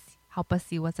 to help us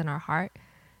see what's in our heart.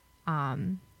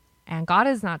 And God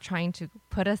is not trying to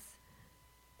put us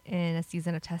in a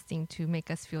season of testing to make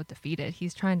us feel defeated.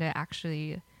 He's trying to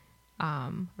actually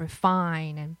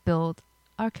refine and build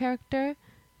our character.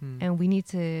 And we need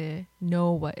to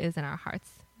know what is in our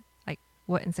hearts, like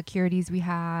what insecurities we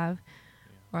have,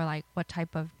 or like what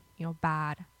type of, you know,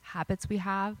 bad habits we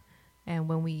have. And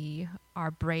when we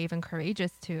are brave and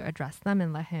courageous to address them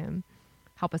and let Him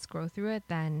help us grow through it,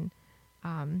 then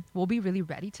we'll be really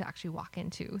ready to actually walk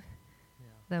into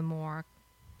the more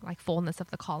like fullness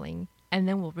of the calling, and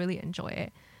then we'll really enjoy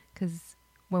it. Because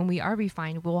when we are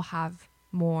refined, we'll have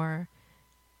more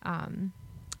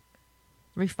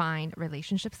refined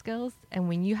relationship skills. And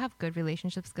when you have good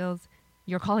relationship skills,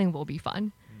 your calling will be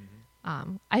fun.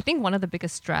 I think one of the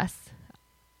biggest stress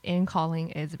in calling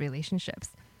is relationships,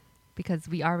 because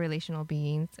we are relational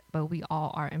beings, but we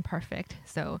all are imperfect.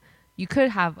 So you could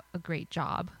have a great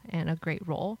job and a great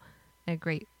role, a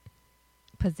great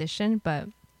position, but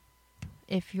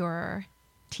if your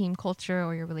team culture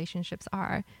or your relationships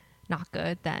are not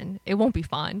good, then it won't be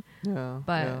fun.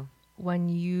 But when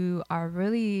you are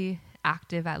really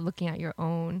active at looking at your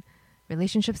own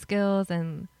relationship skills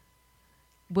and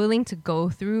willing to go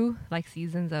through like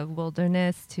seasons of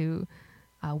wilderness to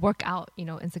work out, you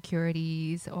know,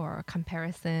 insecurities or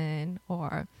comparison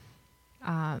or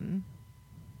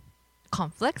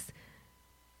conflicts,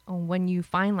 when you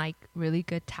find like really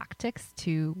good tactics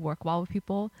to work well with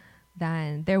people,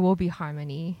 then there will be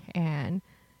harmony and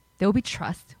there will be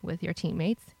trust with your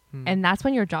teammates. And that's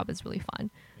when your job is really fun.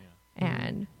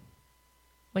 And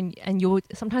you'll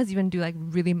sometimes even do like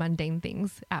really mundane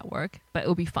things at work, but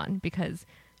it'll be fun because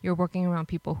you're working around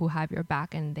people who have your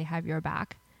back and they have your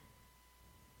back.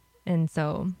 And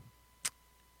so,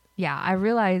 yeah, I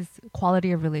realize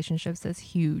quality of relationships is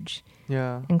huge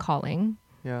in calling.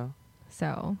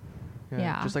 So,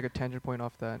 just like a tangent point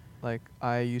off that, like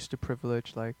I used to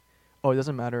privilege like, oh, it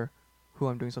doesn't matter who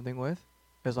I'm doing something with,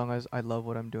 as long as I love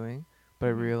what I'm doing. But I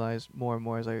realize more and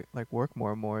more as I like work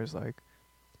more and more is like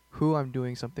who I'm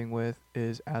doing something with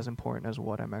is as important as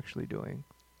what I'm actually doing.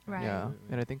 Right. Yeah.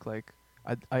 And I think like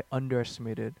I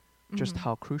underestimated just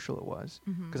how crucial it was.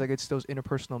 Because like it's those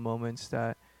interpersonal moments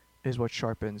that is what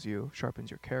sharpens you, sharpens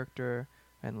your character,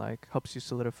 and like helps you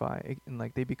solidify. And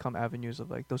like they become avenues of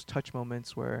like those touch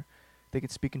moments where they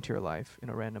could speak into your life in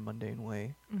a random mundane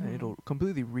way, and it'll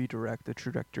completely redirect the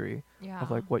trajectory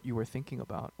of like what you were thinking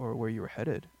about or where you were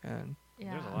headed. And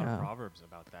there's a lot of proverbs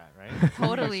about that, right?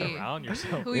 Totally. Who you surround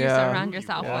yourself who you surround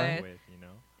yourself with, with. you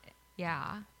know?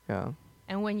 Yeah. Yeah.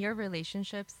 And when your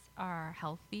relationships are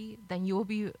healthy, then you will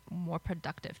be more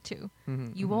productive too.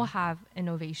 You will have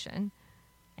innovation,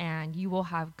 and you will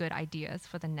have good ideas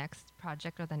for the next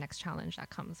project or the next challenge that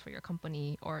comes for your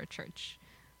company or church.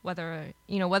 Whether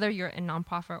you're a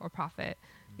nonprofit or profit,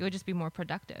 you'll just be more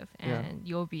productive, and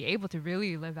you'll be able to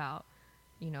really live out,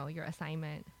 your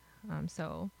assignment.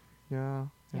 Yeah.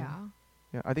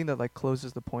 I think that like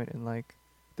closes the point in like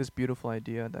this beautiful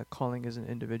idea that calling isn't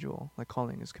individual, like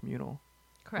calling is communal.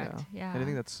 Correct. Yeah. And I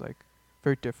think that's like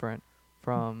very different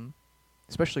from,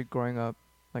 especially growing up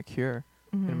like here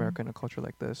in America in a culture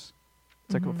like this.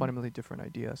 It's like a fundamentally different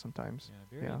idea sometimes.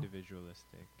 Yeah, very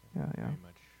individualistic. Yeah. Very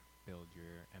much build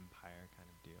your empire kind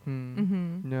of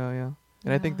deal. Yeah.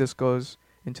 And I think this goes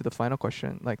into the final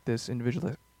question, like this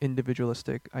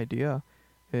individualistic idea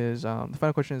is, the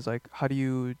final question is like, how do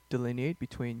you delineate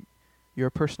between your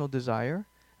personal desire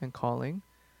and calling?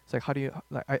 It's like, how do you,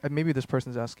 like, maybe this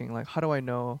person's asking, like, how do I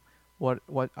know what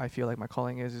I feel like my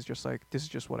calling is just like, this is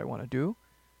just what I want to do?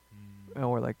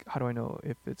 Or like, how do I know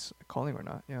if it's a calling or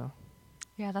not? Yeah.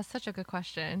 Yeah, that's such a good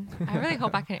question. I really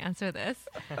hope I can answer this.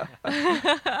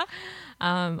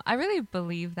 I really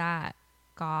believe that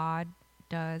God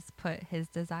does put his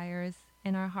desires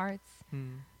in our hearts,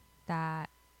 that,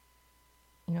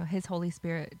 his Holy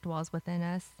Spirit dwells within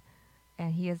us,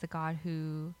 and he is a God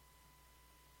who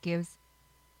gives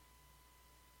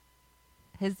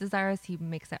his desires, he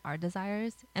makes it our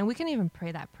desires. And we can even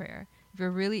pray that prayer.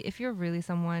 If you're really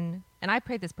someone, and I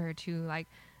prayed this prayer too, like,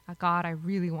 God, I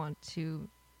really want to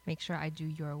make sure I do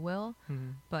your will,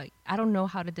 but I don't know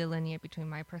how to delineate between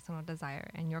my personal desire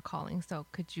and your calling. So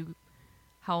could you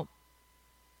help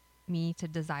me to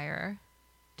desire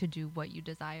to do what you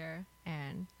desire?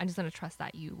 And I'm just going to trust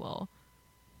that you will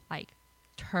like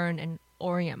turn and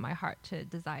orient my heart to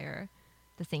desire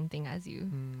the same thing as you.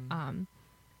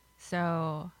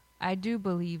 So I do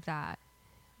believe that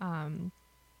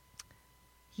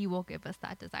he will give us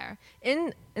that desire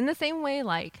in the same way.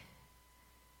 Like,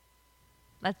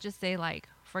 let's just say, like,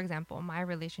 for example, my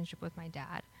relationship with my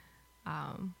dad,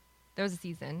 there was a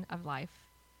season of life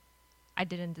I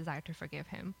didn't desire to forgive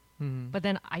him, but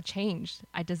then I changed.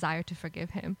 I desire to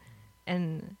forgive him,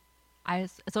 and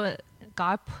so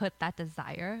God put that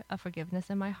desire of forgiveness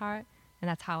in my heart, and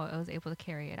that's how I was able to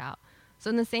carry it out. So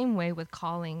in the same way with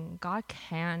calling, God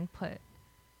can put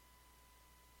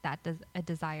that a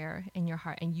desire in your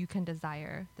heart, and you can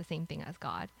desire the same thing as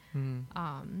God.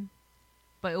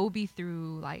 But it will be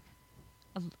through like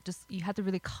you have to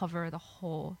really cover the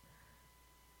whole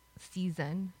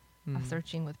season of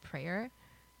searching with prayer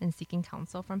and seeking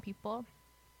counsel from people.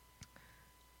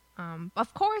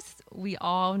 Of course, we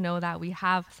all know that we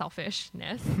have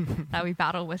selfishness that we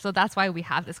battle with. So that's why we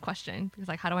have this question, because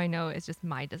like, how do I know it's just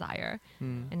my desire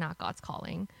and not God's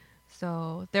calling?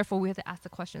 So therefore, we have to ask the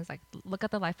questions like, look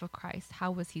at the life of Christ. How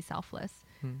was he selfless?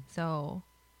 So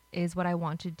is what I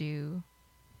want to do,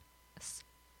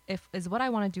 is what I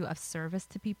want to do of service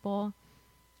to people,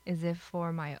 is it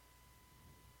for my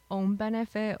own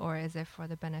benefit, or is it for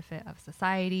the benefit of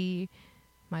society,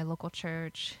 my local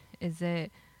church? Is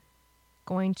it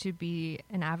going to be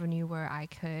an avenue where I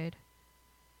could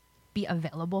be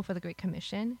available for the Great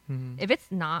Commission? If it's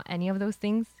not any of those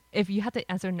things, if you have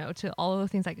to answer no to all of those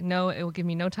things, like, no, it will give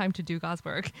me no time to do God's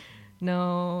work,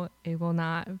 no, it will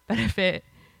not benefit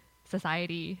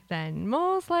society, then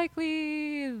most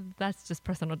likely that's just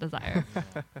personal desire.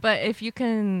 But if you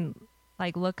can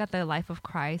like look at the life of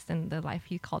Christ and the life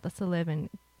he called us to live and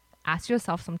ask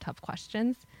yourself some tough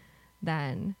questions,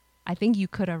 then I think you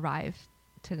could arrive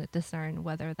to discern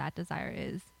whether that desire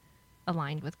is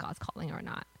aligned with God's calling or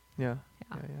not. Yeah.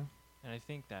 And I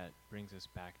think that brings us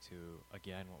back to,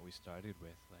 again, what we started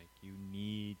with. Like, you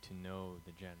need to know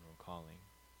the general calling,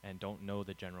 and don't know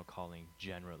the general calling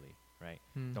generally, right?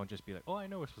 Don't just be like, oh, I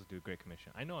know we're supposed to do a Great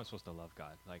Commission. I know I'm supposed to love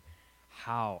God. Like,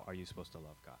 how are you supposed to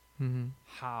love God?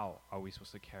 How are we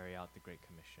supposed to carry out the Great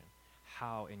Commission?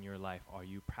 how in your life are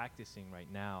you practicing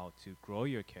right now to grow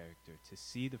your character, to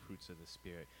see the fruits of the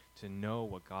Spirit, to know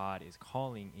what God is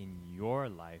calling in your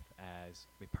life as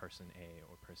a person A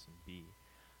or person B.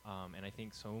 And I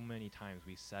think so many times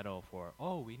we settle for,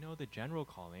 we know the general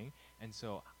calling, and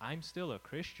so I'm still a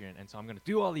Christian, and so I'm going to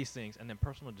do all these things, and then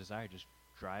personal desire just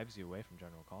drives you away from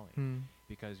general calling.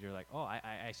 Because you're like,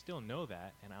 I still know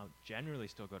that, and I'll generally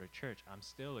still go to church. I'm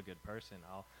still a good person.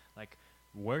 I'll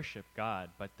worship God,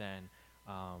 but then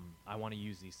I want to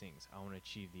use these things. I want to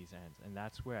achieve these ends. And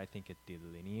that's where I think it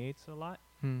delineates a lot,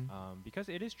 because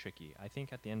it is tricky. I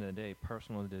think at the end of the day,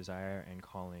 personal desire and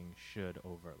calling should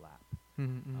overlap.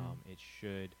 It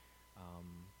should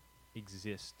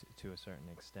exist to a certain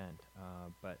extent.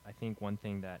 But I think one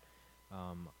thing that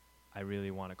I really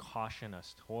want to caution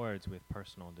us towards with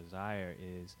personal desire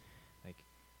is,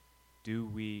 do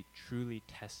we truly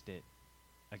test it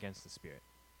against the Spirit?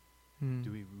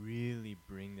 Do we really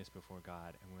bring this before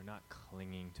God and we're not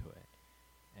clinging to it?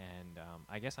 And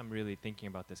I guess I'm really thinking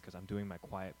about this because I'm doing my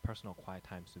personal quiet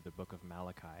times through the book of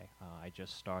Malachi. I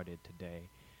just started today.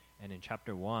 And in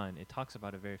chapter 1, it talks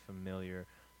about a very familiar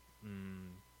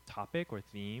topic or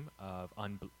theme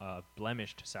of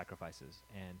blemished sacrifices,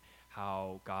 and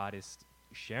how God is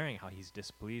sharing how he's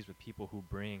displeased with people who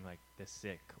bring the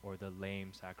sick or the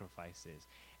lame sacrifices.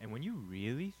 And when you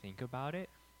really think about it,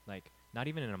 not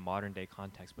even in a modern day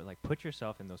context, but put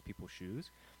yourself in those people's shoes,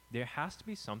 there has to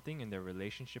be something in their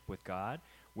relationship with God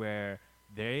where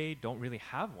they don't really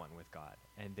have one with God,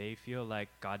 and they feel like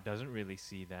God doesn't really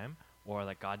see them, or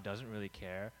God doesn't really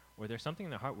care, or there's something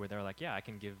in their heart where they're like, yeah, I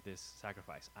can give this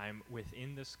sacrifice. I'm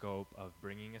within the scope of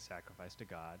bringing a sacrifice to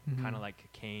God, kind of like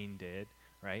Cain did,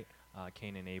 right?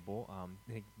 Cain and Abel.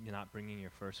 You're not bringing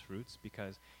your first fruits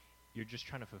because you're just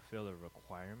trying to fulfill a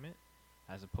requirement,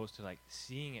 as opposed to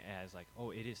seeing it as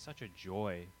it is such a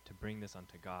joy to bring this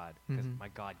unto God, because my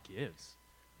God gives.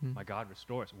 My God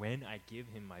restores when I give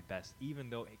him my best, even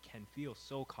though it can feel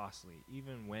so costly,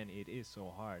 even when it is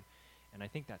so hard. And I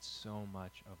think that's so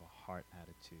much of a heart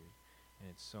attitude, and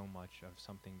it's so much of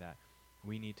something that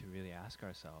we need to really ask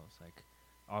ourselves,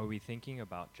 are we thinking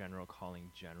about general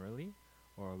calling generally,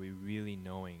 or are we really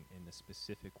knowing in the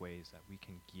specific ways that we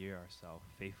can gear ourselves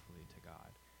faithfully to God?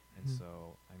 And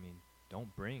so,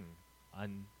 don't bring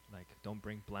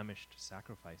blemished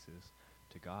sacrifices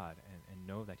to God, and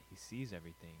know that he sees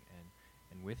everything,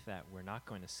 and with that we're not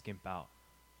going to skimp out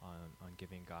on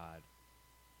giving God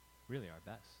really our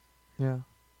best. Yeah.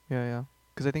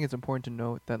 Because I think it's important to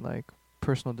note that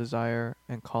personal desire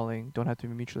and calling don't have to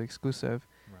be mutually exclusive.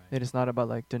 Right. It is not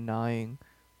about denying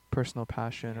personal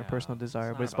passion or personal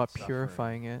desire, but it's about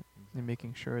purifying it and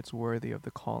making sure it's worthy of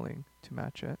the calling to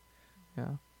match it.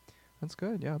 Yeah. That's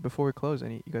good. Yeah. Before we close,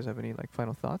 you guys have any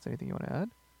final thoughts? Anything you want to add?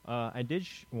 I did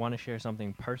want to share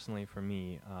something personally for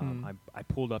me. I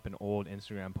pulled up an old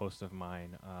Instagram post of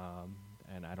mine,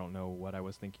 and I don't know what I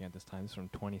was thinking at this time. It's from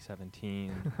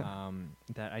 2017.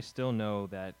 That I still know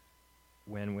that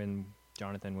when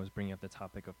Jonathan was bringing up the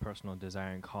topic of personal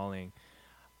desire and calling,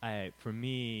 for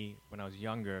me, when I was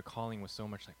younger, calling was so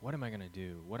much what am I going to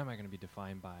do? What am I going to be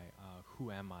defined by?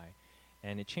 Who am I?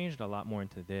 And it changed a lot more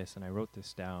into this, and I wrote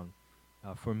this down.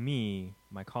 For me,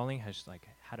 my calling has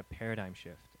had a paradigm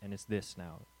shift, and it's this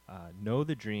now. Know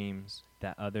the dreams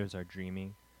that others are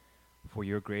dreaming, for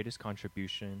your greatest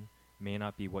contribution may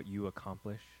not be what you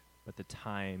accomplish, but the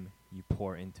time you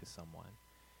pour into someone.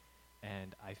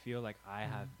 And I feel like I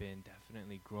have been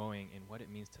definitely growing in what it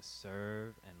means to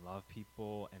serve and love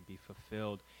people and be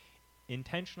fulfilled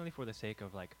intentionally for the sake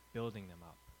of building them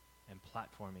up and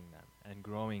platforming them and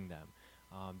growing them,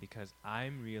 because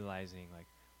I'm realizing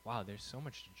wow, there's so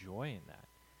much joy in that.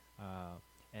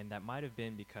 And that might have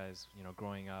been because,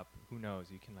 growing up, who knows,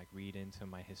 you can read into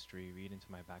my history, read into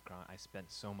my background. I spent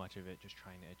so much of it just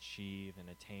trying to achieve and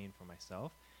attain for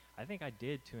myself. I think I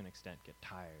did, to an extent, get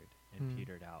tired and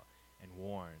petered out and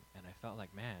worn. And I felt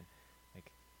man,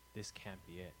 this can't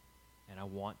be it. And I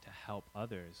want to help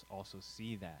others also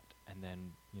see that and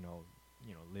then,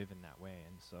 live in that way.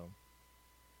 And so,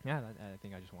 yeah, I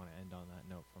think I just want to end on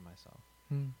that note for myself.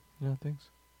 Yeah, thanks.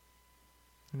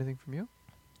 Anything from you?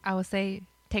 I would say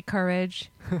take courage.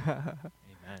 Amen.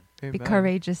 Be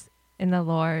courageous in the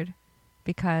Lord,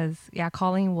 because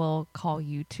calling will call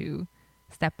you to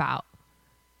step out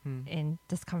in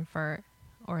discomfort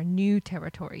or new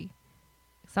territory.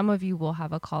 Some of you will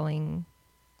have a calling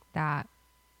that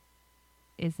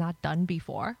is not done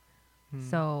before.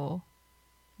 So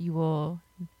you will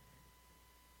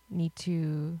need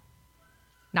to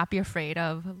not be afraid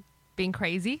of being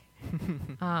crazy.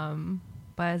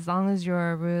 But as long as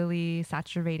you're really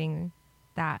saturating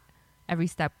that every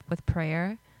step with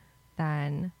prayer,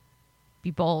 then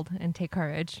be bold and take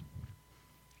courage.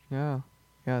 Yeah.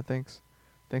 Thanks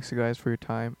you guys for your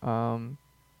time.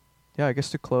 I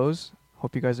guess to close,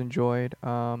 hope you guys enjoyed.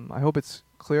 I hope it's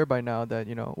clear by now that,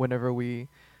 whenever we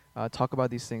talk about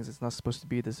these things, it's not supposed to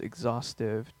be this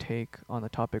exhaustive take on the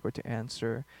topic or to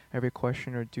answer every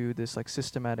question or do this like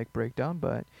systematic breakdown,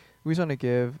 but we just want to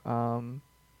give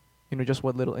just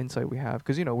what little insight we have,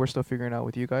 because we're still figuring out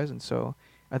with you guys. And so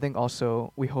I think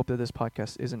also we hope that this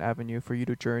podcast is an avenue for you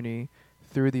to journey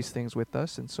through these things with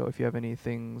us. And so if you have any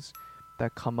things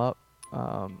that come up,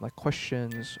 like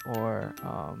questions or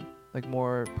like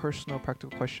more personal,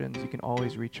 practical questions, you can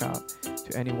always reach out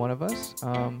to any one of us.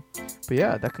 But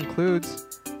yeah, that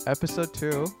concludes episode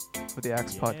 2 of the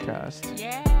Axe podcast.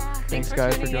 Yeah. Thanks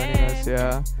guys for joining us.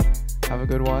 Yeah. Have a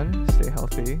good one. Stay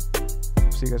healthy.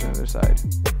 See you guys on the other side.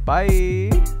 Bye.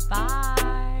 Bye.